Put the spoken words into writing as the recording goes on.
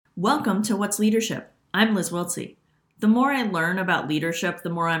Welcome to What's Leadership? I'm Liz Wiltsey. The more I learn about leadership, the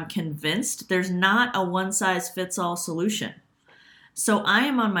more I'm convinced there's not a one-size-fits-all solution. So I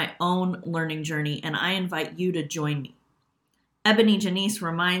am on my own learning journey, and I invite you to join me. Ebony Janice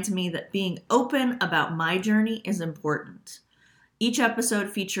reminds me that being open about my journey is important. Each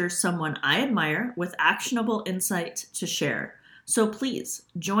episode features someone I admire with actionable insight to share. So please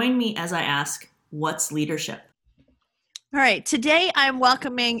join me as I ask, what's leadership? All right, today I'm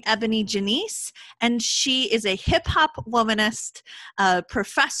welcoming Ebony Janice, and she is a hip-hop womanist,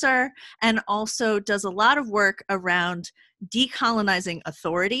 professor, and also does a lot of work around decolonizing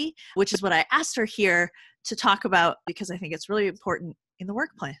authority, which is what I asked her here to talk about because I think it's really important in the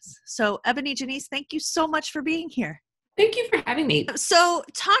workplace. So Ebony Janice, thank you so much for being here. Thank you for having me. So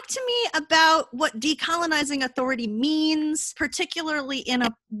talk to me about what decolonizing authority means, particularly in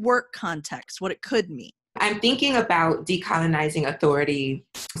a work context, what it could mean. I'm thinking about decolonizing authority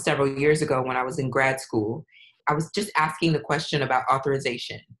several years ago when I was in grad school. I was just asking the question about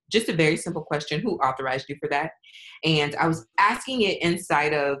authorization, just a very simple question, who authorized you for that? And I was asking it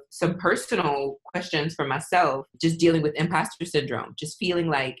inside of some personal questions for myself, just dealing with imposter syndrome, just feeling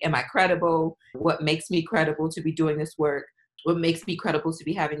like, am I credible? What makes me credible to be doing this work? What makes me credible to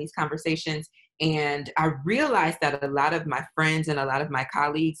be having these conversations? And I realized that a lot of my friends and a lot of my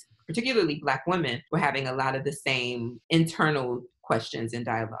colleagues, particularly Black women, were having a lot of the same internal questions and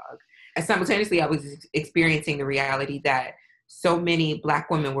dialogue. And simultaneously, I was experiencing the reality that so many Black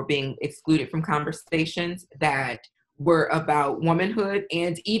women were being excluded from conversations that were about womanhood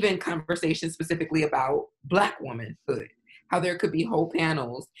and even conversations specifically about Black womanhood. How there could be whole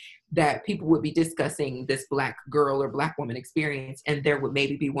panels that people would be discussing this Black girl or Black woman experience, and there would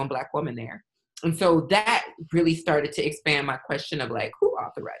maybe be one Black woman there. And so that really started to expand my question of like, who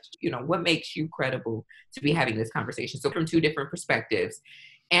authorized you? What makes you credible to be having this conversation? So from two different perspectives,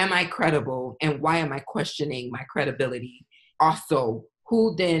 am I credible and why am I questioning my credibility? Also,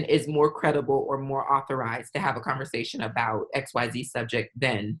 who then is more credible or more authorized to have a conversation about XYZ subject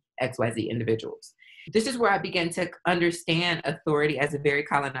than XYZ individuals? This is where I began to understand authority as a very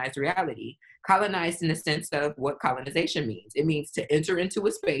colonized reality. Colonized in the sense of what colonization means. It means to enter into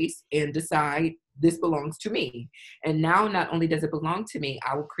a space and decide this belongs to me. And now not only does it belong to me,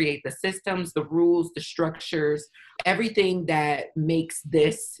 I will create the systems, the rules, the structures, everything that makes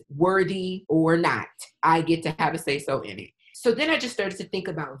this worthy or not. I get to have a say-so in it. So then I just started to think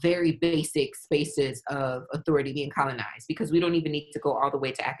about very basic spaces of authority being colonized, because we don't even need to go all the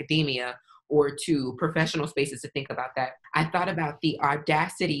way to academia or to professional spaces to think about that. I thought about the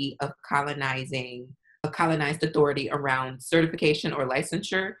audacity of colonizing a colonized authority around certification or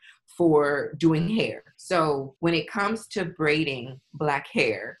licensure for doing hair. So when it comes to braiding Black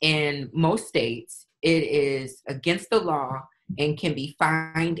hair, in most states, it is against the law and can be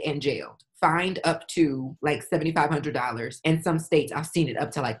fined and jailed. Fined up to like $7,500. In some states, I've seen it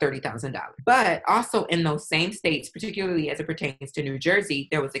up to like $30,000. But also in those same states, particularly as it pertains to New Jersey,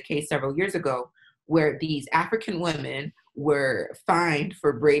 there was a case several years ago where these African women were fined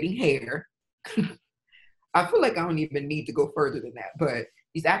for braiding hair. I feel like I don't even need to go further than that, but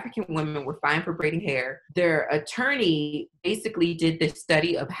these African women were fined for braiding hair. Their attorney basically did this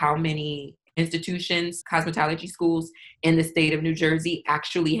study of how many institutions, cosmetology schools in the state of New Jersey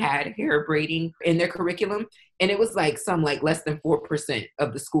actually had hair braiding in their curriculum. And it was like less than 4%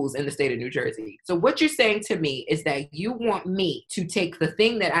 of the schools in the state of New Jersey. So what you're saying to me is that you want me to take the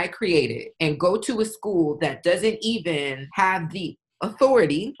thing that I created and go to a school that doesn't even have the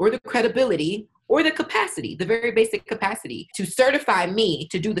authority or the credibility or the capacity, the very basic capacity to certify me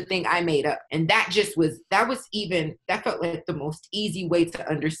to do the thing I made up. And that felt like the most easy way to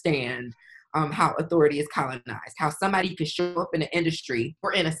understand how authority is colonized, how somebody could show up in an industry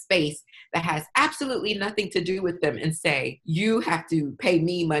or in a space that has absolutely nothing to do with them and say, you have to pay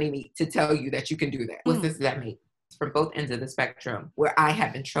me money to tell you that you can do that. What does that mean? From both ends of the spectrum, where I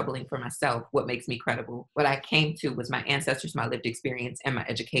have been troubling for myself what makes me credible. What I came to was my ancestors, my lived experience, and my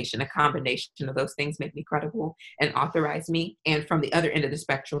education. A combination of those things make me credible and authorize me. And from the other end of the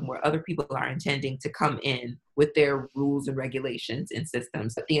spectrum, where other people are intending to come in with their rules and regulations and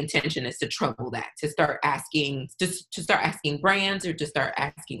systems, but the intention is to trouble that, to start asking brands, or to start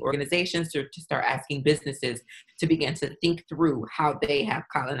asking organizations, or to start asking businesses to begin to think through how they have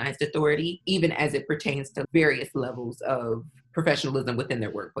colonized authority, even as it pertains to various levels of professionalism within their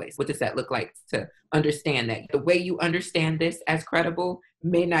workplace. What does that look like to understand that the way you understand this as credible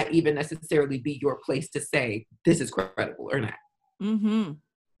may not even necessarily be your place to say this is credible or not? Mm-hmm.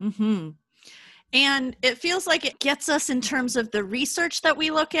 Mm-hmm. And it feels like it gets us in terms of the research that we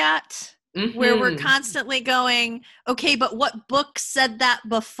look at where we're constantly going, okay, but what book said that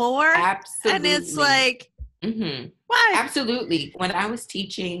before? Absolutely. And it's like, why? Absolutely. When I was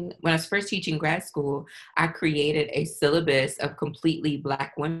first teaching grad school, I created a syllabus of completely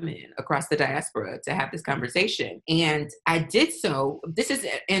Black women across the diaspora to have this conversation. And I did so. This is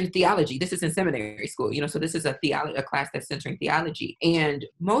in theology. This is in seminary school, so this is a class that's centering theology. And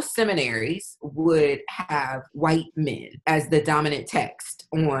most seminaries would have white men as the dominant text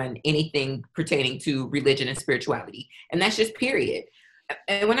on anything pertaining to religion and spirituality. And that's just period.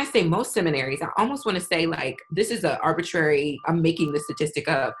 And when I say most seminaries, I almost want to say like, this is I'm making the statistic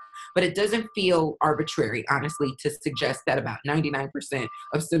up, but it doesn't feel arbitrary, honestly, to suggest that about 99%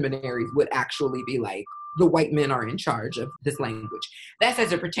 of seminaries would actually be like, the white men are in charge of this language. That's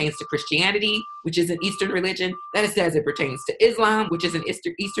as it pertains to Christianity, which is an Eastern religion. That is as it pertains to Islam, which is an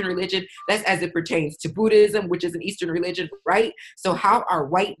Eastern religion. That's as it pertains to Buddhism, which is an Eastern religion, right? So how are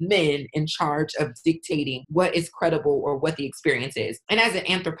white men in charge of dictating what is credible or what the experience is? And as an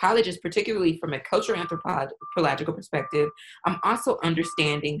anthropologist, particularly from a cultural anthropological perspective, I'm also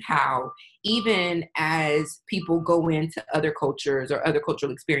understanding how even as people go into other cultures or other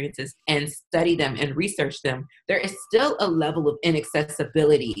cultural experiences and study them and research them, there is still a level of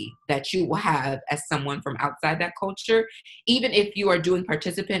inaccessibility that you will have as someone from outside that culture. Even if you are doing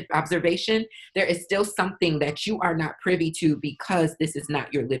participant observation, there is still something that you are not privy to because this is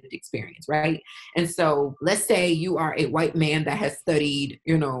not your lived experience, right? And so let's say you are a white man that has studied,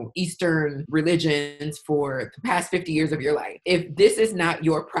 Eastern religions for the past 50 years of your life. If this is not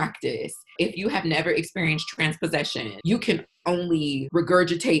your practice, if you have never experienced transpossession, you can only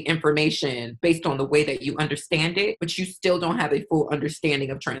regurgitate information based on the way that you understand it, but you still don't have a full understanding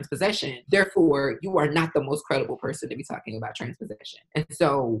of transpossession. Therefore, you are not the most credible person to be talking about transpossession. And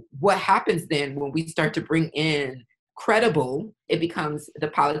so what happens then when we start to bring in credible, it becomes the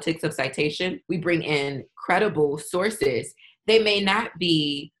politics of citation. We bring in credible sources. They may not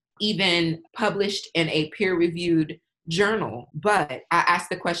be even published in a peer-reviewed journal, but I asked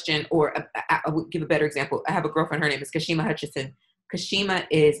the question, or I would give a better example. I have a girlfriend, her name is Kashima Hutchison. Kashima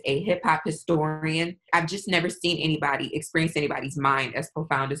is a hip hop historian. I've just never seen experience anybody's mind as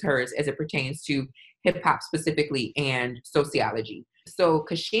profound as hers as it pertains to hip hop specifically and sociology. So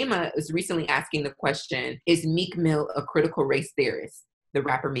Kashima is recently asking the question, is Meek Mill a critical race theorist? The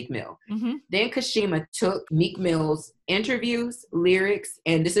rapper Meek Mill. Mm-hmm. Then Kashima took Meek Mill's interviews, lyrics,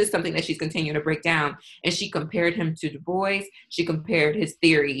 and this is something that she's continuing to break down, and she compared him to Du Bois. She compared his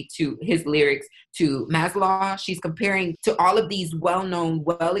theory to his lyrics to Maslow. She's comparing to all of these well-known,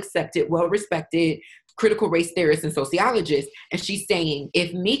 well-accepted, well-respected critical race theorists and sociologists. And she's saying,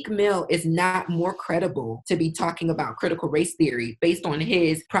 if Meek Mill is not more credible to be talking about critical race theory based on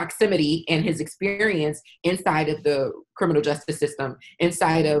his proximity and his experience inside of the criminal justice system,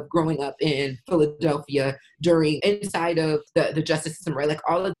 inside of growing up in Philadelphia, inside of the justice system, right? Like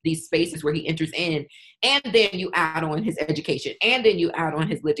all of these spaces where he enters in, and then you add on his education, and then you add on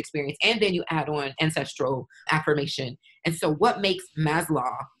his lived experience, and then you add on ancestral affirmation. And so what makes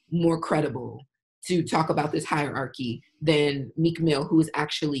Maslow more credible to talk about this hierarchy than Meek Mill, who has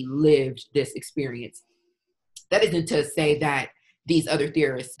actually lived this experience? That isn't to say that these other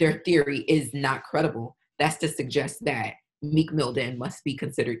theorists, their theory is not credible. That's to suggest that Meek Mill then must be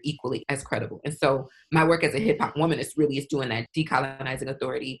considered equally as credible. And so my work as a hip hop woman is doing that decolonizing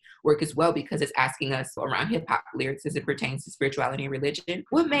authority work as well, because it's asking us around hip hop lyrics as it pertains to spirituality and religion,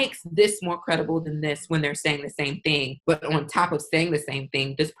 what makes this more credible than this when they're saying the same thing, but on top of saying the same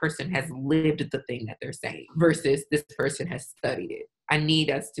thing, this person has lived the thing that they're saying versus this person has studied it. I need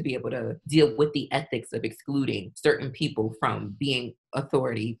us to be able to deal with the ethics of excluding certain people from being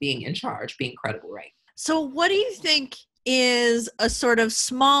authority, being in charge, being credible, right? So what do you think is a sort of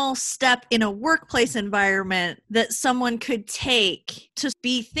small step in a workplace environment that someone could take to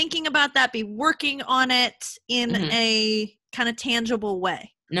be thinking about that, be working on it in a kind of tangible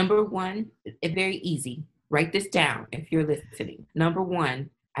way? Number one, it's very easy. Write this down if you're listening. Number one,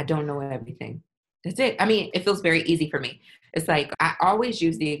 I don't know everything. That's it. I mean, it feels very easy for me. It's like, I always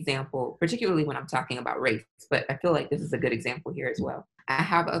use the example, particularly when I'm talking about race, but I feel like this is a good example here as well. I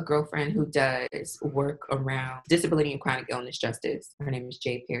have a girlfriend who does work around disability and chronic illness justice. Her name is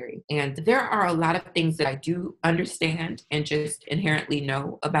Jay Perry. And there are a lot of things that I do understand and just inherently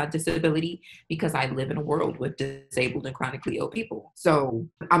know about disability because I live in a world with disabled and chronically ill people. So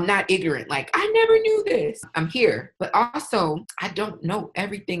I'm not ignorant, like, I never knew this. I'm here. But also, I don't know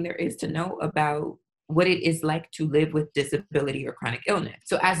everything there is to know about what it is like to live with disability or chronic illness.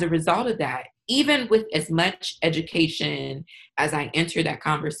 So as a result of that, even with as much education as I enter that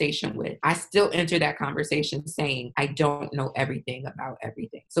conversation with, I still enter that conversation saying, I don't know everything about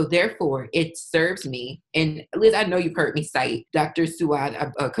everything. So therefore, it serves me. And Liz, I know you've heard me cite Dr.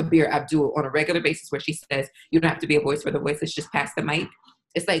 Suad Kabir Abdul on a regular basis, where she says, you don't have to be a voice for the voiceless, just pass the mic.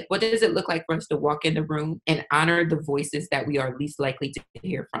 It's like, what does it look like for us to walk in the room and honor the voices that we are least likely to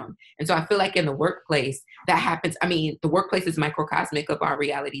hear from? And so I feel like in the workplace, that happens. I mean, the workplace is microcosmic of our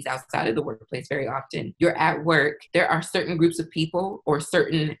realities outside of the workplace very often. You're at work. There are certain groups of people or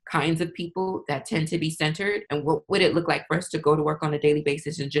certain kinds of people that tend to be centered. And what would it look like for us to go to work on a daily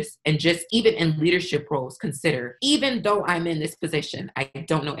basis and just even in leadership roles, consider, even though I'm in this position, I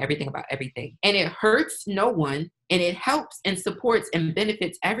don't know everything about everything. And it hurts no one. And it helps and supports and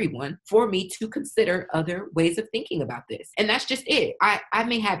benefits everyone for me to consider other ways of thinking about this. And that's just it. I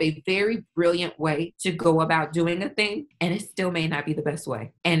may have a very brilliant way to go about doing a thing, and it still may not be the best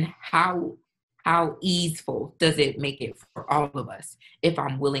way. And how easeful does it make it for all of us if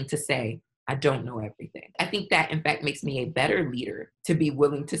I'm willing to say, I don't know everything? I think that, in fact, makes me a better leader to be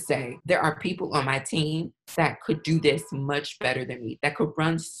willing to say, there are people on my team that could do this much better than me, that could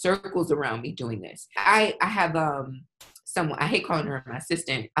run circles around me doing this. I have someone, I hate calling her my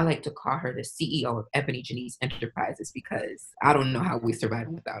assistant. I like to call her the CEO of Ebony Janice Enterprises, because I don't know how we survive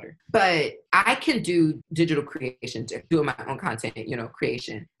without her. But I can do digital creation, doing my own content,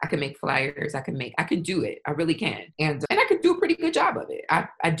 creation. I can make flyers. I can do it. I really can. And I can do a pretty good job of it.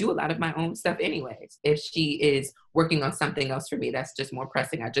 I do a lot of my own stuff anyways. If she is working on something else for me that's just more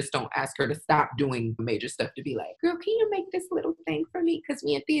pressing, I just don't ask her to stop doing major stuff to be like, girl, can you make this little thing for me? Because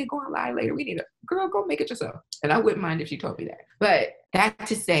me and Thea going live later. We need girl, go make it yourself. And I wouldn't mind if she told me that. But that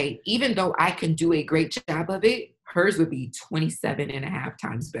to say, even though I can do a great job of it, hers would be 27 and a half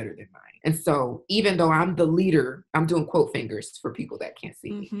times better than mine. And so even though I'm the leader, I'm doing quote fingers for people that can't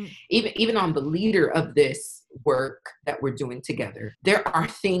see me. Even though I'm the leader of this work that we're doing together, there are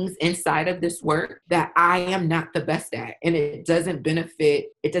things inside of this work that I am not the best at. And it doesn't benefit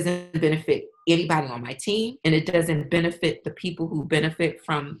anybody on my team. And it doesn't benefit the people who benefit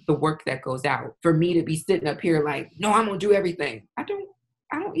from the work that goes out. For me to be sitting up here like, no, I'm going to do everything. I don't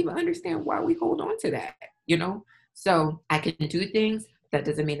even understand why we hold on to that, So I can do things. That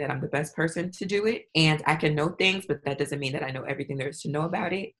doesn't mean that I'm the best person to do it. And I can know things, but that doesn't mean that I know everything there is to know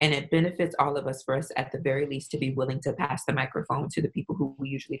about it. And it benefits all of us, for us at the very least to be willing to pass the microphone to the people who we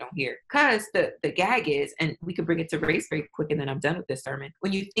usually don't hear. Because the gag is, and we can bring it to race very quick and then I'm done with this sermon.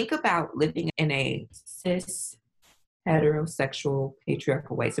 When you think about living in a cis heterosexual,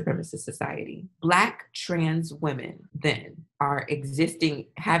 patriarchal, white supremacist society, Black trans women then are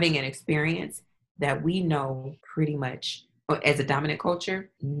having an experience that we know pretty much, as a dominant culture,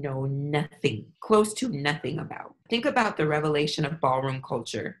 know nothing, close to nothing about. Think about the revelation of ballroom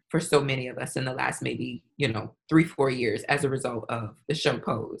culture for so many of us in the last maybe, 3-4 years as a result of the show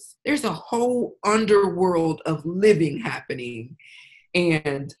Pose. There's a whole underworld of living happening.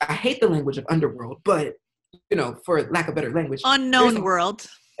 And I hate the language of underworld, but for lack of better language, unknown world.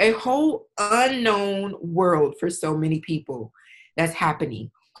 A whole unknown world for so many people that's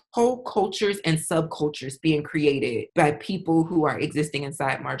happening. Whole cultures and subcultures being created by people who are existing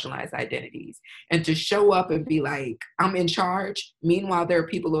inside marginalized identities. And to show up and be like, I'm in charge. Meanwhile, there are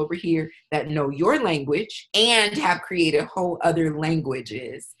people over here that know your language and have created whole other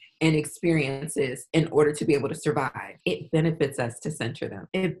languages and experiences in order to be able to survive. It benefits us to center them.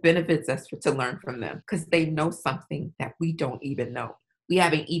 It benefits us to learn from them because they know something that we don't even know. We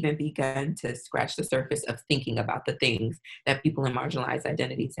haven't even begun to scratch the surface of thinking about the things that people in marginalized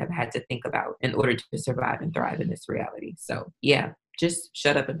identities have had to think about in order to survive and thrive in this reality. So yeah, just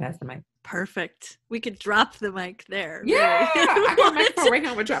shut up and pass the mic. Perfect. We could drop the mic there. Yeah, I got a microphone right now.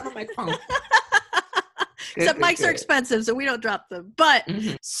 I'm gonna drop my microphone. Except mics are expensive, so we don't drop them. But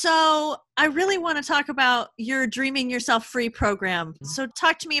so I really want to talk about your Dreaming Yourself Free program. So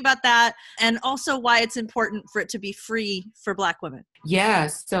talk to me about that and also why it's important for it to be free for Black women. Yeah,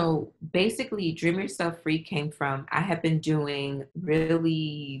 so basically Dream Yourself Free came from, I have been doing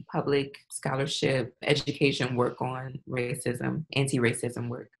really public scholarship education work on racism, anti-racism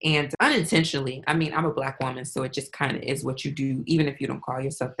work. And unintentionally, I'm a Black woman, so it just kind of is what you do. Even if you don't call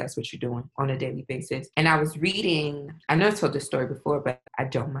yourself, that's what you're doing on a daily basis. And I was reading, I know I told this story before, but I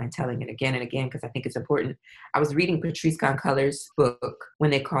don't mind telling it again and again because I think it's important. I was reading Patrisse Khan-Cullors' book,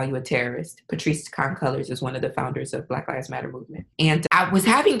 When They Call You a Terrorist. Patrisse Khan-Cullors is one of the founders of Black Lives Matter movement. And I was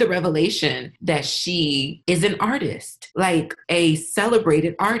having the revelation that she is an artist, like a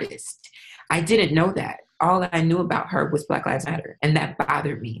celebrated artist. I didn't know that. all I knew about her was Black Lives Matter. And that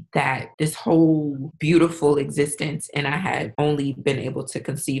bothered me, that this whole beautiful existence, and I had only been able to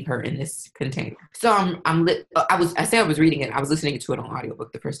conceive her in this container. So I was reading it. I was listening to it on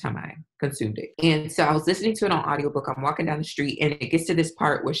audiobook the first time I consumed it. And so I was listening to it on audiobook. I'm walking down the street and it gets to this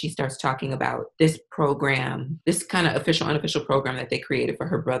part where she starts talking about this program, this kind of official, unofficial program that they created for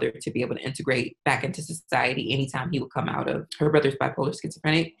her brother to be able to integrate back into society anytime he would come out of, her brother's bipolar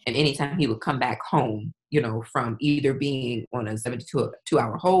schizophrenic, and anytime he would come back home, from either being on a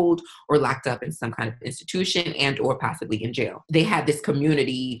 72-hour hold or locked up in some kind of institution and or possibly in jail. They had this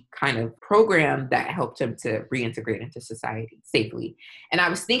community kind of program that helped him to reintegrate into society safely. And I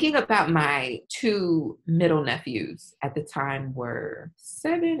was thinking about my two middle nephews at the time were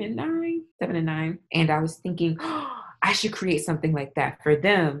 7 and 9. And I was thinking, I should create something like that for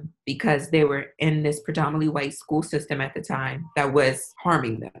them because they were in this predominantly white school system at the time that was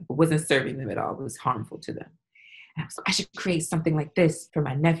harming them. It wasn't serving them at all. It was harmful to them. And I was like, I should create something like this for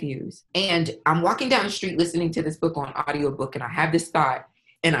my nephews. And I'm walking down the street listening to this book on audiobook, and I have this thought,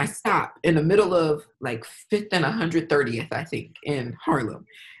 and I stop in the middle of like 5th and 130th, I think, in Harlem.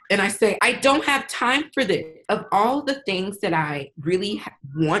 And I say, I don't have time for this. Of all the things that I really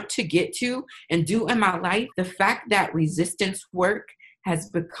want to get to and do in my life, the fact that resistance work has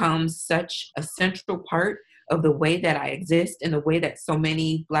become such a central part of the way that I exist and the way that so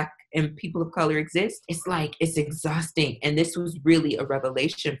many Black and people of color exist, it's exhausting. And this was really a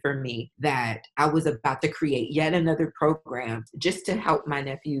revelation for me that I was about to create yet another program just to help my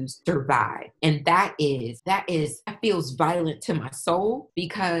nephews survive. And that feels violent to my soul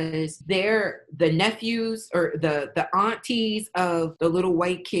because they're the nephews or the aunties of the little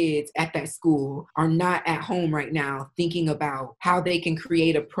white kids at that school are not at home right now thinking about how they can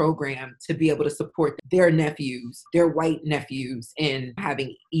create a program to be able to support their nephews, their white nephews, in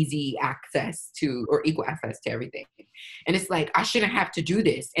having easy access to or equal access to everything. And it's like, I shouldn't have to do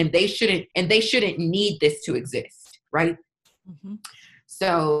this, and they shouldn't need this to exist, right? Mm-hmm.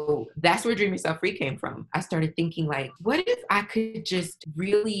 So that's where Dream Yourself Free came from. I started thinking like, what if I could just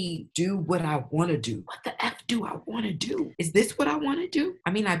really do what I want to do? What the F do I want to do? Is this what I want to do?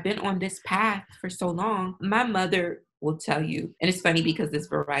 I mean, I've been on this path for so long. My mother will tell you, and it's funny because this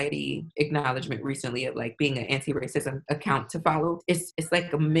Variety acknowledgement recently of like being an anti-racism account to follow, it's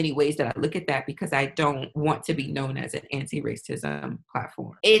like many ways that I look at that because I don't want to be known as an anti-racism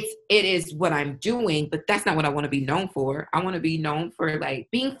platform. It is what I'm doing, but that's not what I want to be known for. I want to be known for like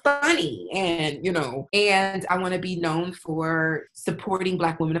being funny and I want to be known for supporting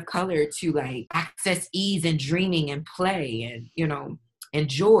Black women of color to like access ease and dreaming and play and, and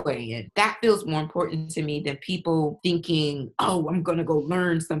joy. And that feels more important to me than people thinking, oh, I'm going to go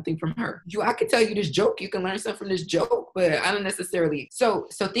learn something from her. I could tell you this joke. You can learn something from this joke, but I don't necessarily. So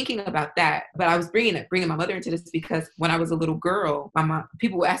thinking about that, but I was bringing my mother into this because when I was a little girl, my mom,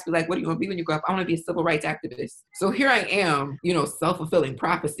 people would ask me like, what do you want to be when you grow up? I want to be a civil rights activist. So here I am, self-fulfilling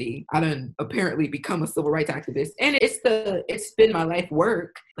prophecy. I done apparently become a civil rights activist. And it's been my life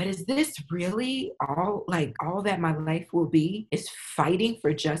work. But is this really all that my life will be is fighting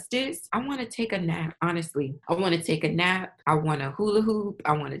for justice? I want to take a nap, honestly. I want to take a nap. I want to hula hoop.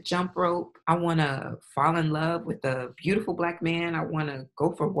 I want to jump rope. I want to fall in love with a beautiful Black man. I want to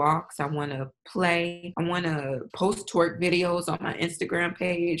go for walks. I want to play. I want to post twerk videos on my Instagram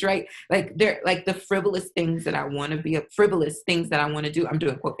page, right? Like they're like the frivolous things that I want to be, frivolous things that I want to do. I'm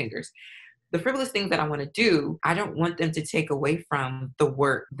doing quote fingers. The frivolous things that I want to do, I don't want them to take away from the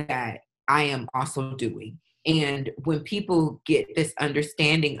work that I am also doing. And when people get this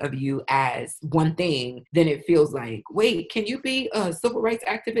understanding of you as one thing, then it feels like, wait, can you be a civil rights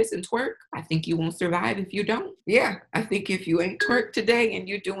activist and twerk? I think you won't survive if you don't. Yeah, I think if you ain't twerk today and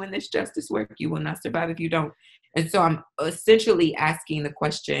you're doing this justice work, you will not survive if you don't. And so I'm essentially asking the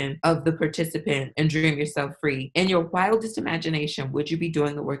question of the participant in Dream Yourself Free. In your wildest imagination, would you be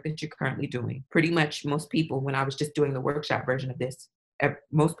doing the work that you're currently doing? Pretty much most people, when I was just doing the workshop version of this,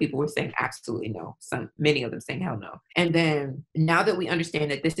 most people were saying absolutely no. Many of them saying hell no. And then now that we understand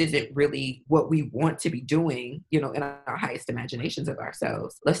that this isn't really what we want to be doing, in our highest imaginations of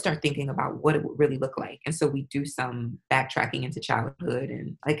ourselves, let's start thinking about what it would really look like. And so we do some backtracking into childhood,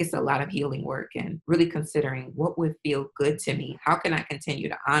 and it's a lot of healing work and really considering what would feel good to me. How can I continue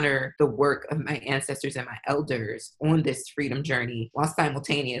to honor the work of my ancestors and my elders on this freedom journey while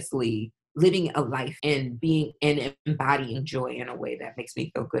simultaneously living a life and being and embodying joy in a way that makes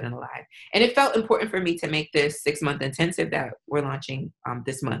me feel good and alive. And it felt important for me to make this 6-month intensive that we're launching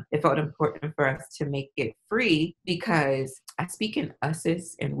this month. It felt important for us to make it free because I speak in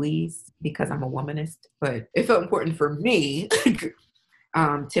us's and we's because I'm a womanist, but it felt important for me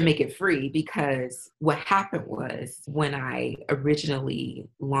to make it free, because what happened was when I originally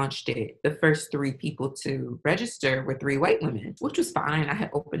launched it, the first 3 people to register were 3 white women, which was fine. I had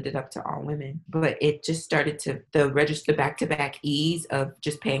opened it up to all women, but it just started to the register back-to-back ease of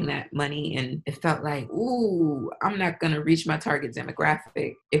just paying that money. And it felt like, ooh, I'm not going to reach my target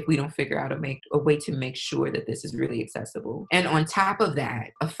demographic if we don't figure out a way to make sure that this is really accessible. And on top of that,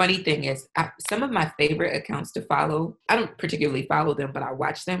 a funny thing is some of my favorite accounts to follow, I don't particularly follow them, but I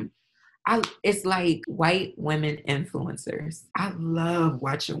watch them. It's like white women influencers. I love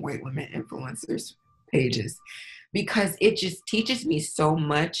watching white women influencers pages because it just teaches me so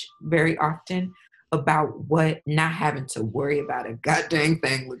much very often about what not having to worry about a goddamn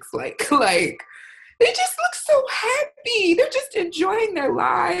thing looks like. Like, they just look so happy. They're just enjoying their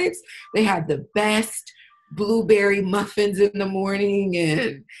lives. They have the best blueberry muffins in the morning,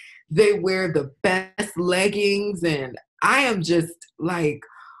 and they wear the best leggings. And I am just like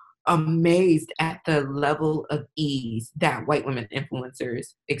amazed at the level of ease that white women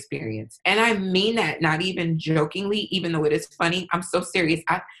influencers experience. And I mean that not even jokingly, even though it is funny. I'm so serious.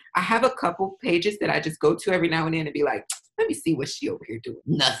 I have a couple pages that I just go to every now and then and be like, let me see what she over here doing.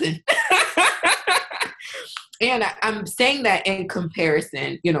 Nothing. And I'm saying that in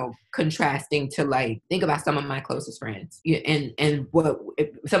comparison, contrasting to, like, think about some of my closest friends and what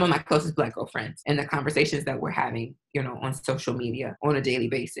some of my closest Black girl friends and the conversations that we're having, on social media on a daily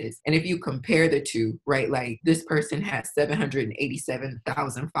basis. And if you compare the two, right, like this person has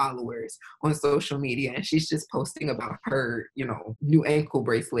 787,000 followers on social media and she's just posting about her, new ankle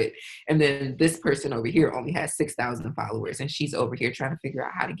bracelet. And then this person over here only has 6,000 followers and she's over here trying to figure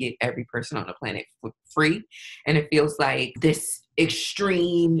out how to get every person on the planet free. And it feels like this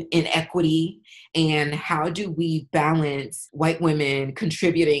extreme inequity. And how do we balance white women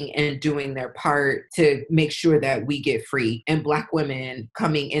contributing and doing their part to make sure that we get free, and Black women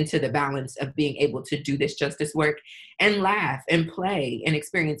coming into the balance of being able to do this justice work and laugh and play and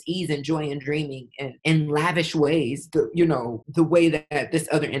experience ease and joy and dreaming and in lavish ways, the way that this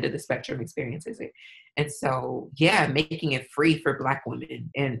other end of the spectrum experiences it. And so, yeah, making it free for Black women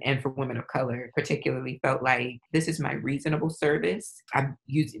and for women of color particularly felt like this is my reasonable service.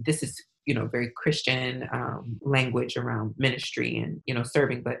 This is, very Christian language around ministry and,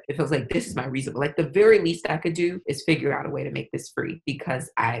 serving, but it feels like this is my reasonable, like the very least I could do is figure out a way to make this free, because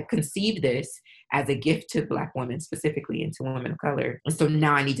I conceived this as a gift to Black women specifically and to women of color. And so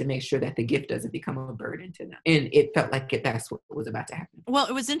now I need to make sure that the gift doesn't become a burden to them. And it felt like that's what was about to happen. Well,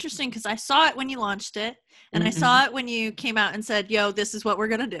 it was interesting because I saw it when you launched it and I saw it when you came out and said, yo, this is what we're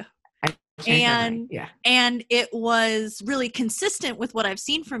going to do. And it was really consistent with what I've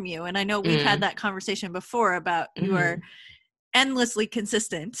seen from you. And I know we've had that conversation before about you are endlessly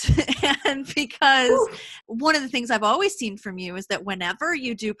consistent. And because one of the things I've always seen from you is that whenever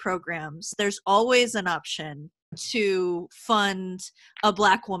you do programs, there's always an option to fund a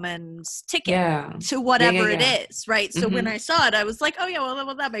Black woman's ticket to whatever it is, right? So when I saw it, I was like, oh yeah,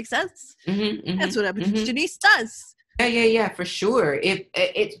 well that makes sense. That's what Janice does. Yeah, for sure.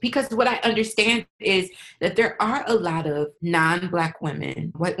 It's because what I understand is that there are a lot of non-Black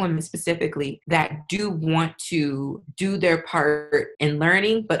women, white women specifically, that do want to do their part in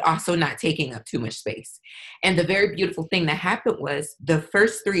learning, but also not taking up too much space. And the very beautiful thing that happened was the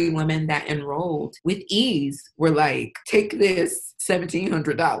first 3 women that enrolled with ease were like, take this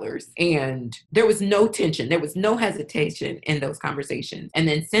 $1,700. And there was no tension. There was no hesitation in those conversations. And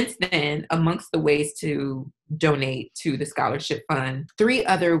then since then, amongst the ways to donate to the scholarship fund, 3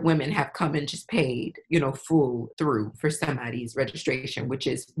 other women have come and just paid, full through for somebody's registration, which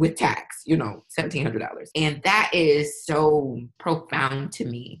is with tax, $1,700. And that is so profound to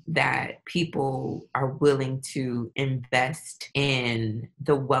me that people are willing to invest in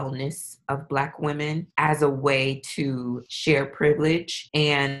the wellness of Black women as a way to share privilege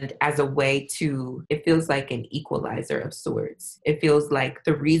and as a way to, it feels like an equalizer of sorts. It feels like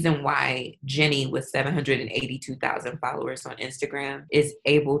the reason why Jenny with 782,000 followers on Instagram is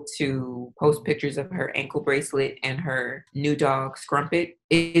able to post pictures of her ankle bracelet and her new dog Scrumpet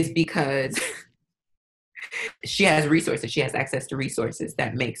is because she has resources. She has access to resources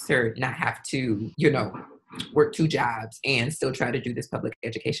that makes her not have to, work 2 jobs and still try to do this public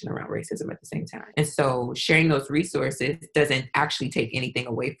education around racism at the same time. And so sharing those resources doesn't actually take anything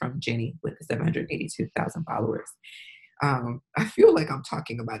away from Jenny with the 782,000 followers. I feel like I'm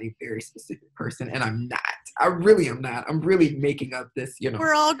talking about a very specific person, and I'm not. I really am not. I'm really making up this,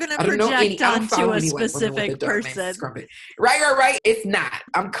 We're all going to project onto a specific person. Right. It's not.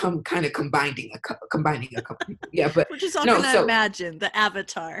 I'm kind of combining a couple people. Yeah, but we're just all going to imagine the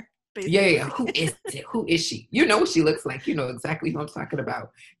avatar. basically. Yeah. Who is it? Who is she? You know what she looks like. You know exactly who I'm talking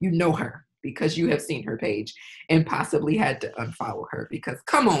about. You know her because you have seen her page and possibly had to unfollow her because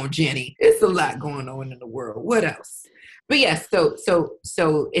come on, Jenny, it's a lot going on in the world. What else? But yes,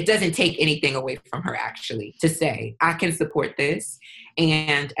 so it doesn't take anything away from her actually to say I can support this.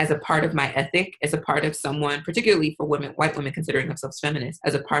 And as a part of my ethic, as a part of someone, particularly for women, white women considering themselves feminists,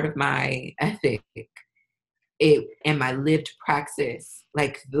 as a part of my ethic, it and my lived praxis,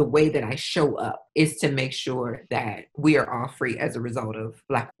 like the way that I show up is to make sure that we are all free as a result of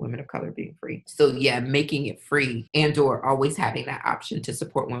Black women of color being free. So yeah, making it free and or always having that option to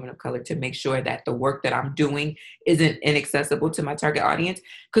support women of color to make sure that the work that I'm doing isn't inaccessible to my target audience.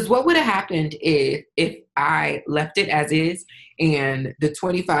 Because what would have happened if I left it as is and the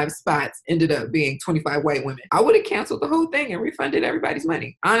 25 spots ended up being 25 white women? I would have canceled the whole thing and refunded everybody's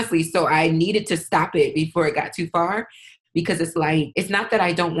money, honestly. So I needed to stop it before it got too far. Because it's like, it's not that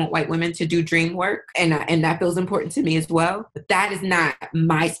I don't want white women to do dream work, and that feels important to me as well, but that is not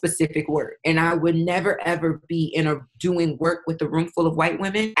my specific work. And I would never, ever be doing work with a room full of white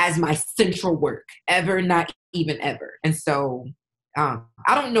women as my central work, ever, not even ever. And so I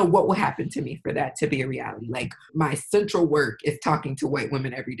don't know what will happen to me for that to be a reality. Like my central work is talking to white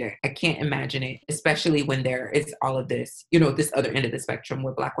women every day. I can't imagine it, especially when there is all of this, this other end of the spectrum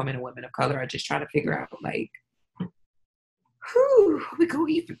where Black women and women of color are just trying to figure out like, whew, we go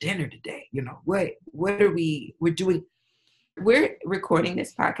eat for dinner today. What are we're doing? We're recording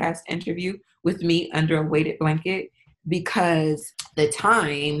this podcast interview with me under a weighted blanket because the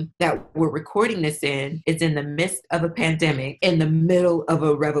time that we're recording this in is in the midst of a pandemic, in the middle of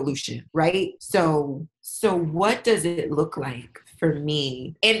a revolution, right? So what does it look like for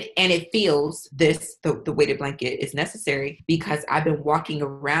me? And it feels the weighted blanket is necessary because I've been walking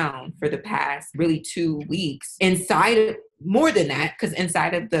around for the past really 2 weeks inside of, more than that, because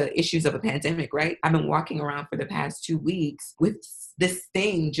inside of the issues of a pandemic, right? I've been walking around for the past 2 weeks with this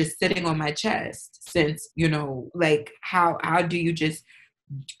thing just sitting on my chest since, like how do you just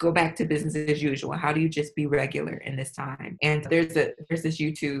go back to business as usual? How do you just be regular in this time? And there's this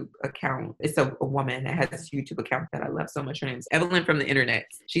YouTube account. It's a woman that has this YouTube account that I love so much. Her name's Evelyn from the Internet.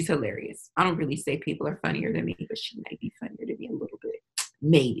 She's hilarious. I don't really say people are funnier than me, but she might be funnier than me a little bit.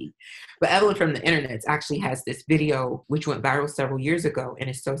 Maybe. But Evelyn from the Internet actually has this video which went viral several years ago, and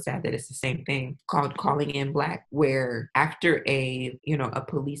it's so sad that it's the same thing, called Calling in Black, where after a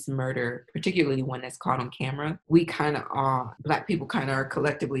police murder, particularly one that's caught on camera, we kind of are, Black people kind of are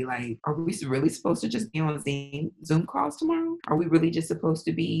collectively like, are we really supposed to just be on Zoom calls tomorrow? Are we really just supposed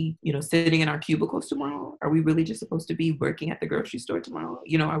to be, sitting in our cubicles tomorrow? Are we really just supposed to be working at the grocery store tomorrow?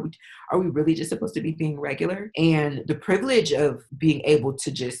 Are we really just supposed to be being regular? And the privilege of being able to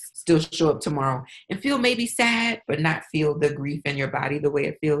just still show up tomorrow and feel maybe sad, but not feel the grief in your body the way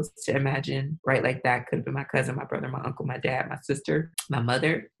it feels to imagine, right? Like that could have been my cousin, my brother, my uncle, my dad, my sister, my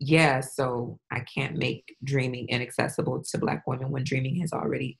mother. Yeah, so I can't make dreaming inaccessible to Black women when dreaming has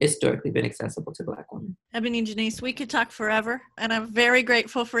already historically been accessible to Black women. Ebony Janice, we could talk forever, and I'm very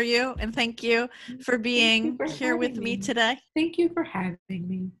grateful for you, and thank you for being here with me today. Thank you for having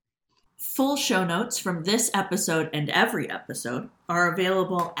me. Full show notes from this episode and every episode are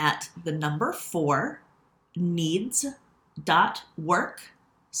available at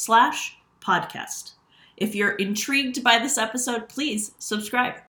 4needs.work/podcast. If you're intrigued by this episode, please subscribe.